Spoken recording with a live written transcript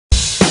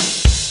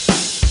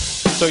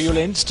So you'll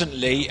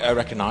instantly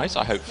recognise,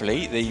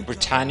 hopefully, the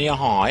Britannia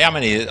High. How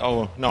many?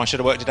 Oh no, I should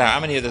have worked it out. How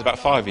many? There's about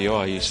 5 of you,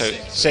 are you? So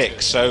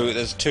six. So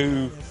there's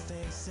two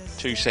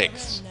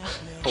sixths.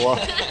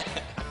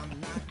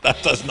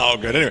 That's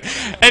not good.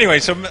 Anyway,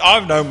 so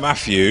I've known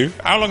Matthew.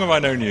 How long have I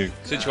known you?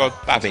 Since you were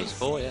Babby? Since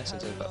 4, yeah,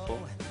 since I was about 4.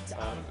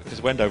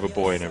 Because Wendover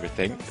boy and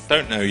everything.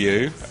 Don't know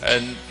you,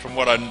 and from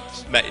what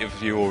I've met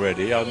of you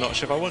already, I'm not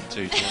sure if I want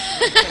to.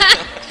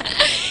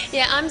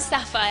 Yeah, I'm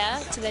Sapphire,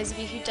 to those of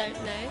you who don't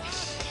know,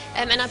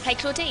 and I play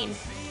Claudine.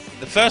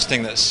 The first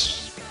thing that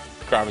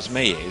grabs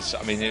me is,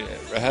 I mean,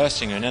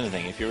 rehearsing and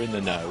anything, if you're in the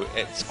know,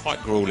 it's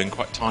quite grueling,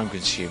 quite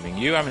time-consuming.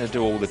 You having to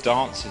do all the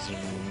dances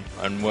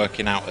and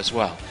working out as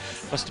well.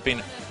 Must have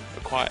been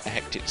quite a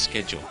hectic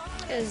schedule.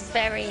 It was a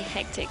very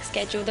hectic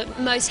schedule, the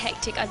most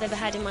hectic I've ever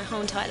had in my whole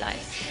entire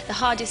life. The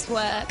hardest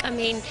work. I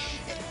mean,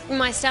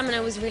 my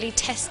stamina was really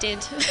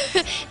tested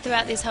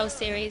throughout this whole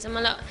series. I'm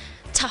a lot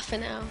tougher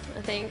now,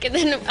 I think,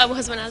 than I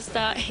was when I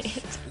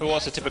started. But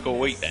what's a typical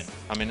week then?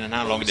 I mean, and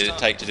how long did it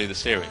take to do the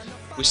series?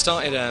 We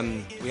started,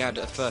 we had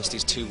at first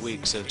these 2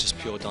 weeks of just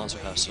pure dance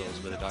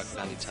rehearsals with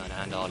Danny Turner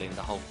and Arlene,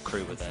 the whole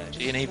crew were there. Is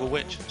she an evil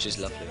witch? She's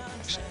lovely,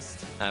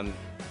 actually.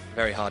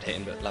 Very hard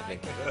hitting, but lovely.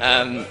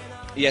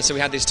 Yeah, so we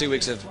had these 2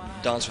 weeks of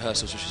dance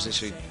rehearsals, which was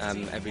literally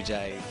every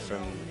day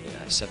from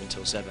 7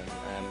 till 7.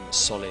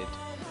 Solid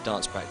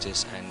dance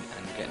practice and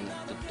getting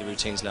the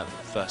routines learnt for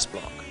the first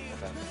block,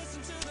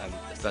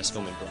 the first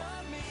filming block.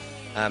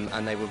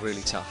 And they were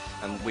really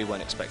tough, and we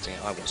weren't expecting it.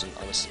 I wasn't.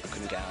 I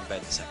couldn't get out of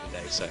bed the second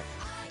day, so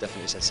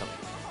definitely said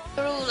something.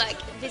 We were all like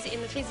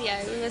visiting the physio.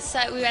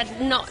 We had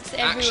knots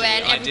everywhere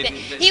and Actually,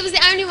 everything. He was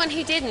the only one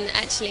who didn't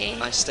actually.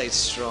 I stayed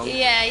strong.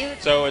 Yeah.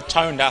 So a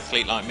toned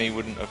athlete like me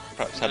wouldn't have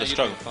perhaps had a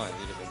struggle. You'd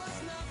have been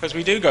fine. Because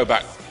we do go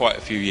back quite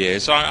a few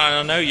years.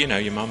 I know,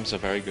 your mum's a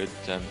very good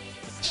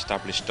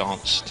established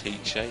dance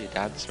teacher. Your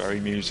dad's very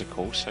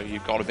musical, so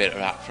you've got a bit of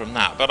that from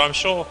that. But I'm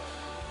sure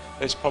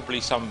there's probably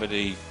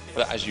somebody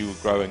that as you were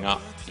growing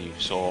up you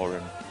saw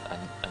and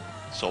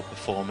saw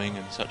performing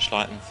and such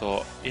like and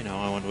thought,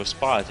 I want to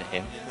aspire to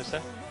him. Was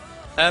there?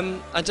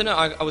 I don't know,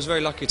 I was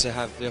very lucky to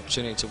have the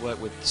opportunity to work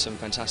with some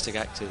fantastic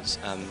actors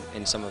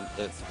in some of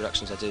the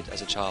productions I did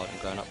as a child and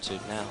growing up to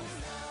now.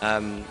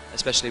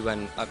 Especially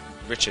when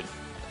Richard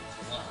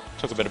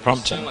Took a bit of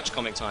prompting. So much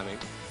comic timing.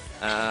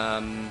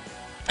 And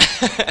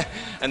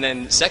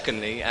then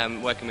secondly,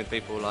 working with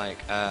people like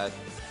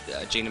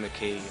Gina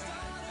McKee,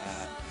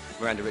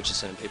 Miranda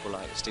Richardson, and people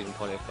like Stephen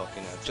Polyakov,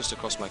 just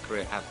across my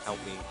career have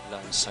helped me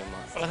learn so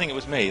much. Well, I think it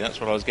was me,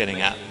 that's what I was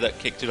getting at, that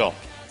kicked it off.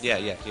 Yeah,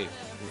 you.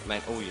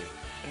 Mate, all you.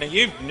 And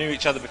you knew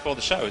each other before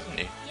the show, didn't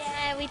you?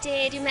 Yeah, we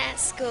did. We met at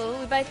school.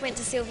 We both went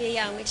to Sylvia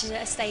Young, which is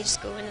a stage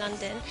school in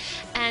London.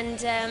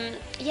 And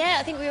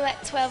I think we were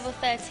at 12 or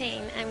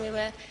 13, and we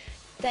were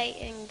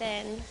dating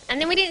then.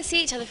 And then we didn't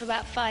see each other for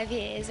about 5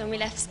 years when we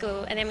left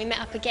school, and then we met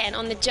up again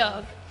on the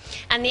job.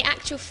 And the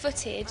actual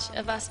footage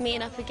of us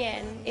meeting up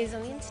again is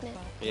on the internet.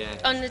 Yeah.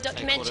 On the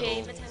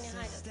documentary, Britannia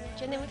High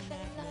documentary, and then we fell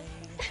in love.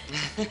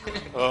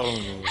 Oh,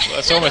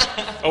 that's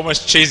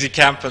almost cheesy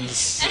camp and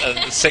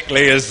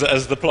sickly as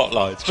the plot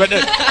lines. But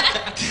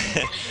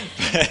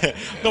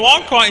no,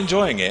 I'm quite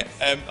enjoying it.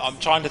 I'm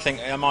trying to think: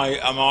 am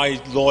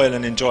I loyal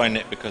and enjoying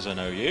it because I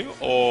know you,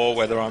 or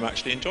whether I'm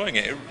actually enjoying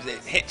it? It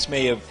hits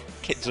me of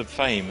Kids of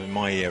Fame in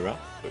my era,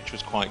 which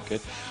was quite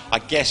good. I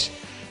guess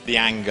the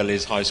angle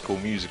is High School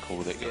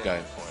Musical that you're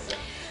going for. Is it?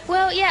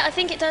 Well, yeah, I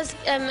think it does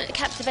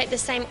captivate the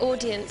same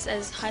audience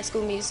as High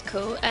School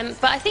Musical,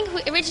 but I think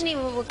originally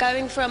we were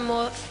going for a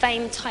more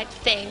fame type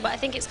thing, but I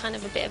think it's kind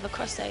of a bit of a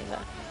crossover.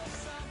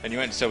 And you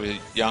went to Sylvia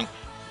Young.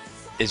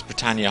 Is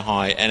Britannia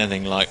High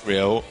anything like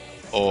real,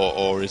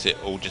 or is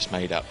it all just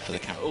made up for the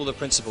camera? All the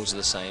principles are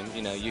the same.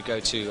 You go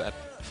to a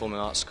performing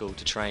arts school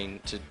to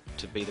train to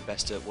be the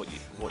best at what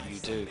you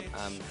do.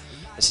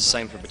 It's the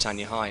same for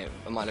Britannia High.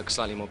 It might look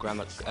slightly more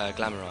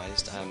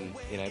glamorised.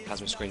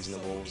 Plasma screens in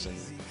the walls and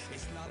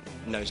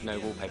no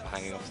wallpaper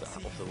hanging off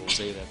the walls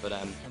either. But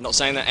I'm not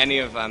saying that any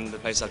of the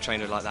places I've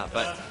trained are like that.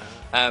 But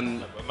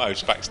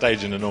most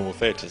backstage in a normal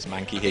theatre is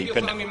manky heap.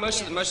 I mean,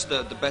 most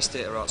of the best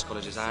theatre arts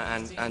colleges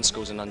and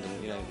schools in London,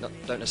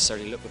 don't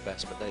necessarily look the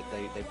best, but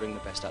they bring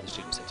the best out of the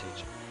students they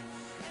teach.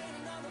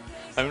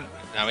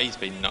 Now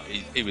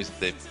he was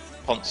the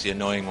Poncy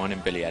annoying one in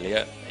Billy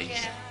Elliot.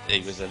 He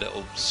was a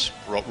little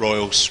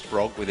royal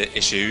sprog with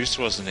issues,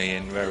 wasn't he?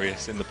 In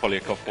the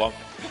Polyakov one.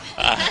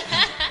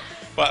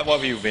 What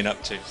have you been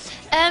up to?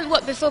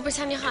 Before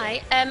Britannia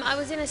High? I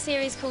was in a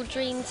series called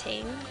Dream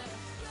Team.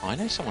 I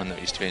know someone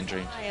that used to be in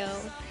Dream Team.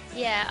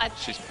 Yeah.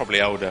 She's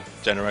probably older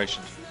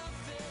generation.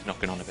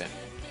 Knocking on a bit.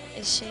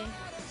 Is she?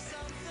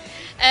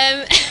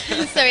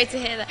 Sorry to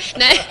hear that.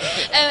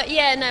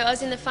 No, I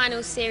was in the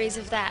final series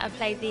of that. I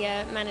played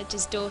the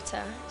manager's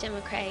daughter,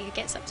 Gemma Craig, who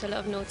gets up to a lot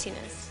of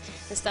naughtiness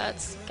and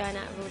starts going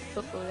out with all the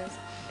footballers.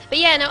 But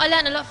I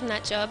learned a lot from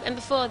that job. And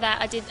before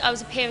that, I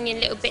was appearing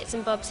in little bits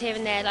and bobs here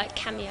and there, like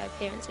cameo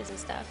appearances and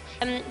stuff.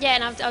 And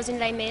I was in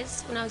Les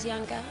Mis when I was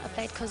younger. I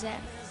played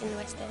Cosette in the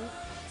West End.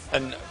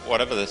 And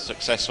whatever the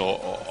success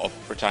of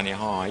Britannia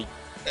High,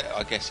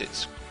 I guess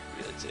it's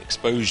it's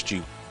exposed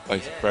you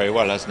both very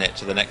well, hasn't it,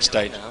 to the next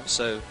stage? Now,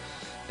 so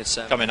it's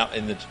Coming up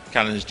in the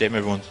Callens gym,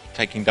 everyone's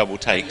taking double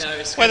takes.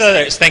 No, Whether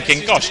it's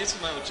thinking, gosh, this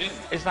is my old gym.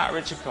 is that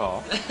Richard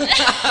Carr?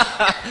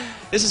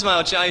 This is my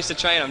old gym. I used to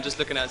train. I'm just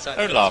looking outside.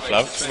 Don't laugh,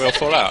 love. We'll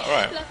fall out. All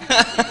right.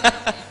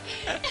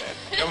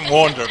 You haven't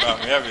warned her about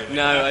me, have you?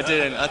 No, I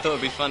didn't. I thought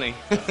it'd be funny.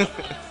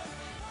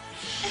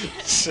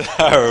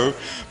 So,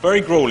 very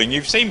grueling.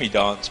 You've seen me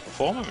dance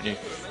before, haven't you?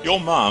 Your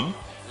mum,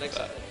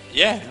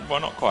 yeah, well,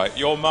 not quite.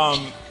 Your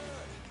mum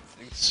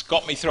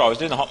got me through. I was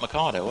doing the Hot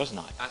Mikado,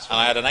 wasn't I? That's And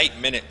I had an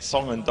 8-minute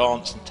song and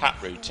dance and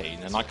tap routine,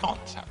 and I can't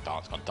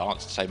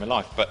dance to save my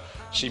life, but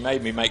she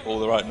made me make all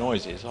the right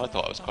noises. I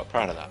thought I was quite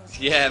proud of that.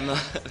 Yeah,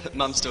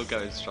 Mum still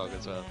goes strong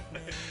as well.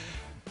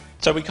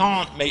 So we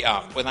can't meet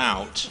up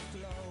without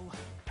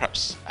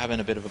perhaps having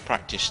a bit of a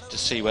practice to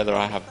see whether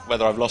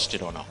I've lost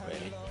it or not.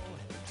 Really,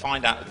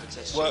 find out,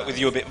 work with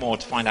you a bit more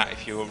to find out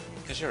if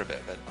because you're a bit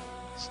of a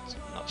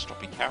not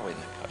stroppy cow in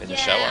the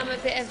show. I'm a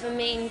bit of a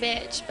mean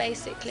bitch,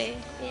 basically.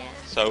 Yeah.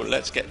 So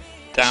let's get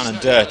down and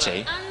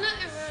dirty. I'm not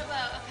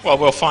Well,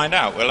 we'll find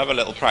out. We'll have a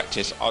little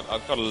practice.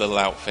 I've got a little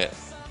outfit.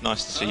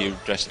 Nice to see you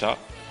dressed up.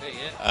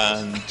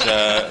 And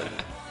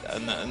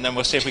then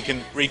we'll see if we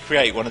can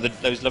recreate one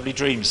of those lovely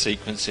dream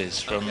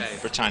sequences from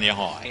Britannia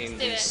High. In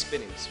the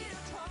spinning suite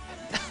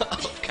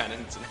of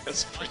cannons and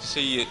hairspray.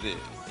 See,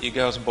 you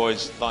girls and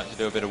boys like to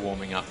do a bit of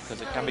warming up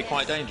because it can be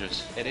quite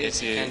dangerous. It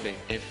is. It can be.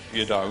 If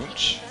you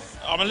don't.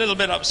 I'm a little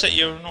bit upset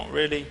you're not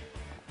really...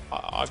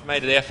 I've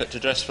made the effort to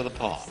dress for the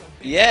part.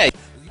 Yeah.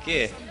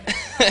 Gear.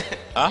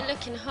 Huh? You're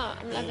looking hot.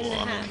 I'm loving the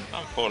hat.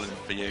 I'm falling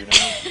for you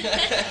now.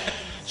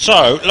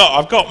 So, look,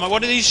 I've got my...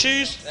 What are these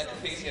shoes?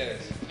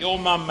 Your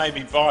mum made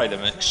me buy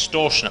them at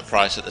extortionate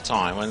price at the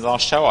time when the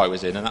last show I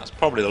was in, and that's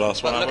probably the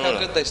last one I But look bought.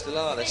 how good they still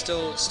are. They're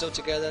still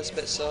together. It's a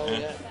bit soul. Yeah.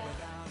 Yeah.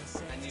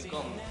 And you've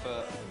gone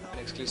for an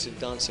exclusive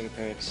dancing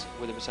appearance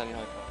with the Britannia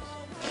High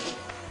class.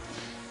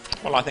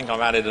 Well, I think I've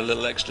added a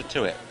little extra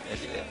to it,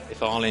 if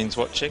Arlene's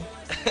watching.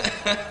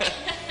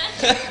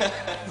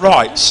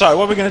 Right, so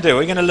what are we going to do?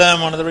 We're going to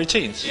learn one of the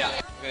routines. Yeah.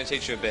 I'm going to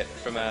teach you a bit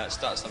from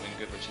Start Something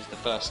Good, which is the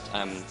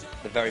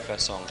very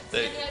first song.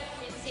 The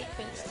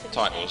Sequence to the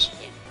titles.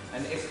 stage, yeah.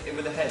 And if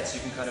with the heads, you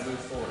can kind of move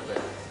forward a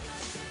bit.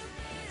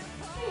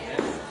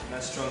 Yeah.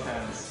 Nice strong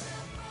hands.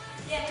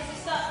 Yeah, because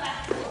it starts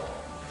back.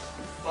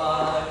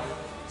 5,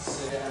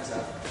 6, hands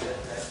up. Okay.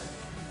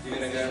 You're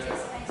going to go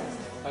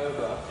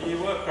over. You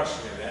were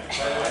crushing me there.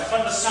 It's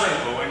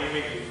understandable when you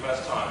meet me for the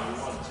first time,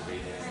 you want to be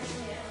there.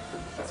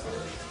 That's what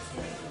it is.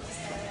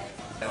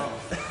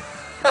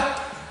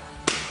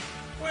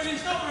 Well,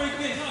 it's not very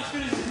good. It's not as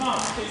good as his mum.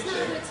 It's not a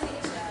good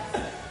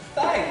teacher.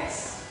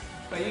 Thanks!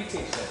 But you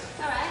teach it.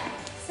 Alright,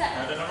 so. I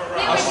don't know we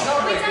about she's not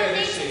very good,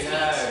 need is to she? teach. No,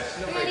 she's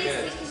not We very don't need to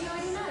good. teach because you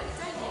already know it,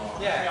 don't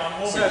you? Yeah. I'm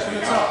warming So from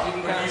the top, you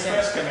can when count you six.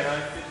 first came in, I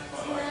didn't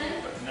quite like it,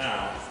 but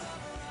now...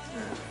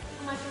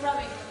 I'm like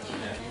rubbing on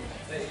you.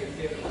 There you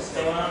give it a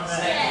Go on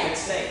there. Yeah. Good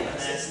snake.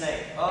 That's it,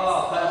 snake.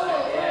 Oh,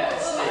 perfect. Yeah,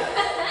 snake.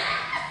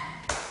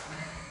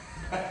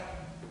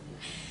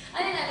 I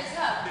didn't know this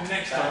up. The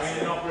next time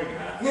you're not bringing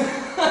that.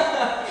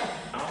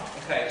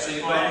 Okay, so you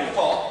go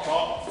pop,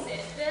 Pop.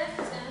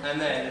 and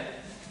then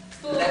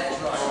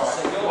left, right.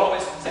 So you're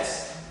always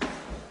this.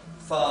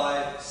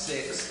 5,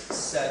 6,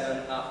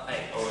 7, up, 8.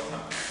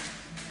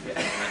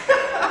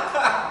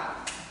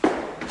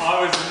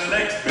 I was in the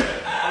next bit.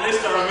 At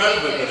least I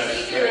remembered the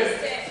next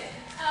bit.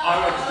 I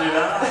went to do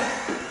that.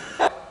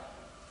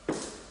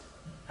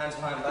 Hands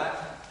behind back.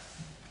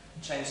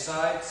 Change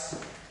sides.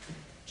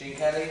 Gene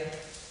Kelly.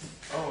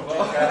 Oh,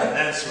 and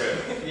then swim.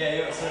 Yeah,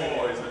 you're swimming.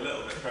 Always a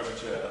little bit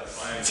premature. That's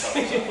my own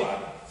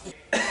plan.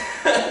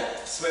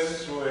 Swim.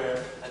 Swim.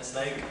 And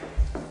snake.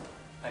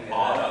 And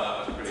Oh, no,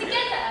 that was pretty good.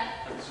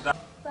 Together.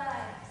 5,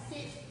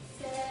 6,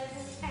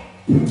 7,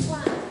 8.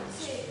 1,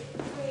 2,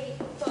 3,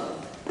 4,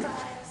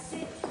 5,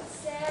 6,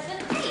 7,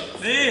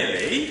 8.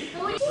 Nearly?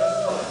 What are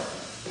you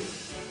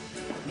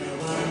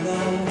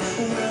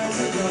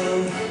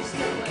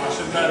I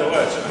should know the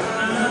words, shouldn't I?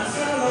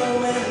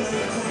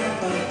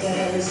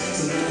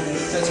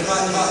 So it's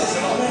quite fast. It's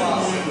a lot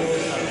faster. We're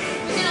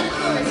doing a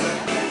chorus.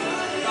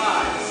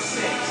 5,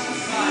 6,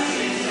 5,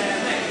 6,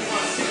 7, 8.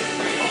 1, 2,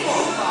 3,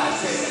 4, 5,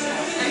 6,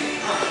 7,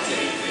 8. 1,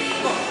 2,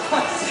 3, 4,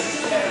 5, 6,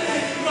 7,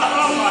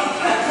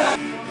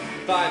 8.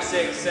 5,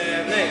 6,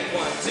 7, 8.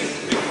 1, 2,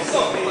 3,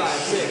 4, 5,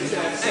 6,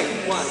 7,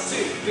 8. 1,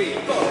 2, 3,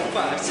 4,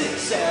 5,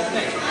 6, 7,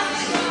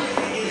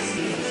 8.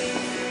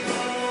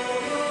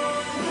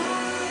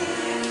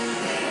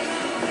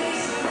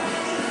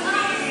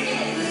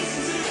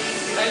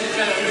 Ladies and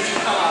gentlemen,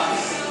 Richard Carr.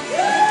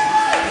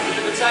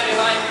 The Britannia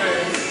High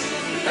crew.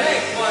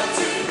 Hey, 1,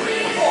 2,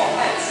 3, 4,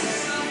 heads.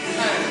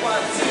 And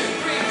 1, 2,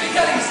 3, big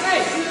cutting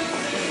snake.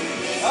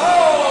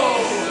 Oh!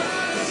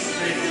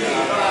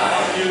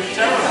 You're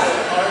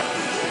terrible.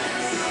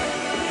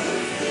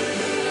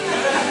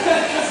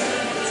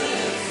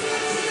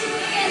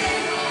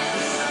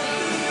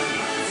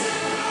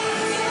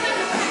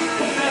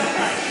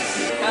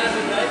 Hands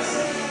in legs.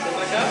 Go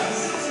back up.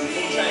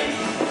 Change.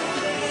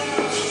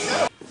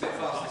 A bit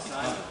fast this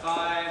time.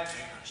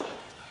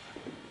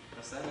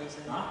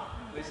 Huh?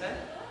 What do we say?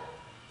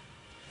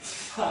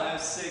 5,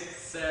 6,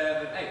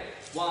 7, 8.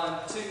 1,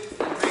 2,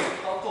 3,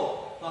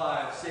 4.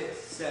 5, 6,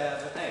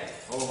 7, 8.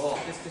 Oh,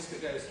 this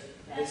bit goes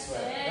this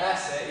way.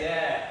 That's it,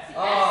 yeah.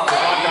 Oh,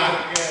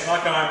 Like That's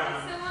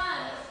the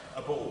one.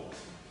 a ball.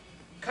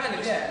 kind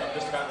of, yeah.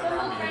 Just about the The more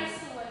round you.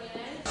 graceful one, you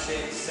know.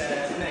 6,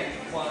 7,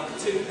 8. 1,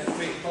 2,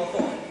 3, 4,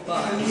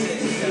 5,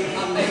 6, 7,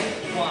 up 8.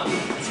 1, 2,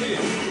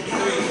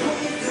 3,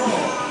 4.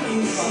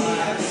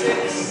 5,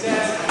 6, 7,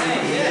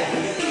 8. Yeah.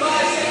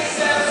 5, 6,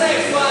 7,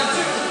 8. 1,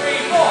 2, 3,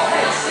 4.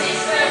 8, 6,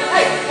 7,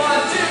 8.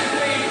 1, 2,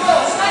 3,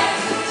 4. 8.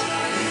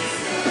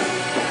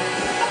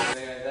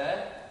 We're going to go there.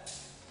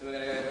 Then we're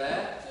going to go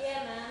there.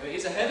 Yeah, man. But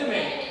he's ahead of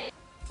me.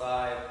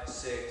 5,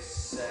 6,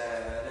 7,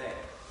 8.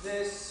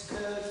 This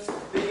could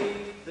be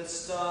the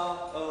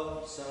start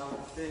of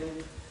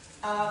something.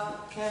 I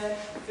can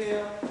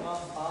feel my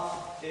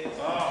heart is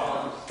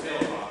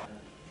jumping.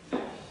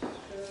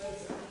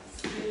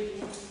 This could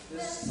be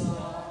the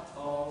start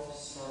of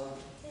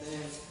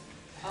something.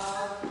 I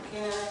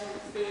can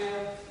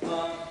feel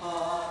my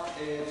heart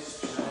is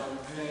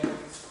jumping.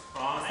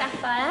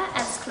 Sapphire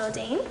as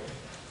Claudine.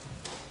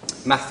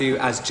 Matthew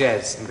as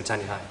Jez in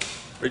Britannia High.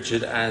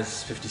 Richard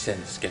as 50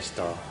 Cent's guest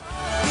star.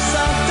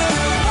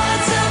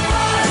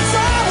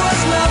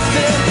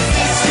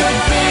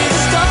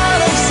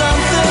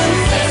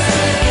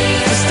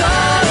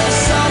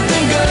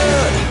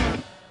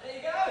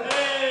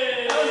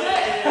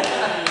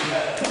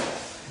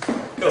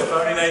 If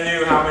only they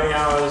knew how many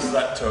hours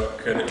that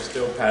took and it was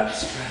still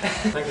pants.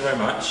 Thank you very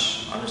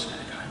much. I'm just going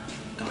to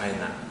go die in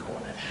that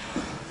corner.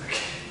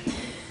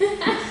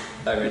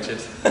 Hi Richard.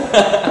 I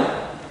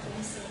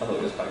thought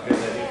it was quite good,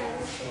 didn't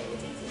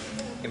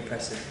you?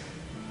 Impressive.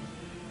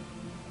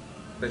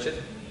 Richard?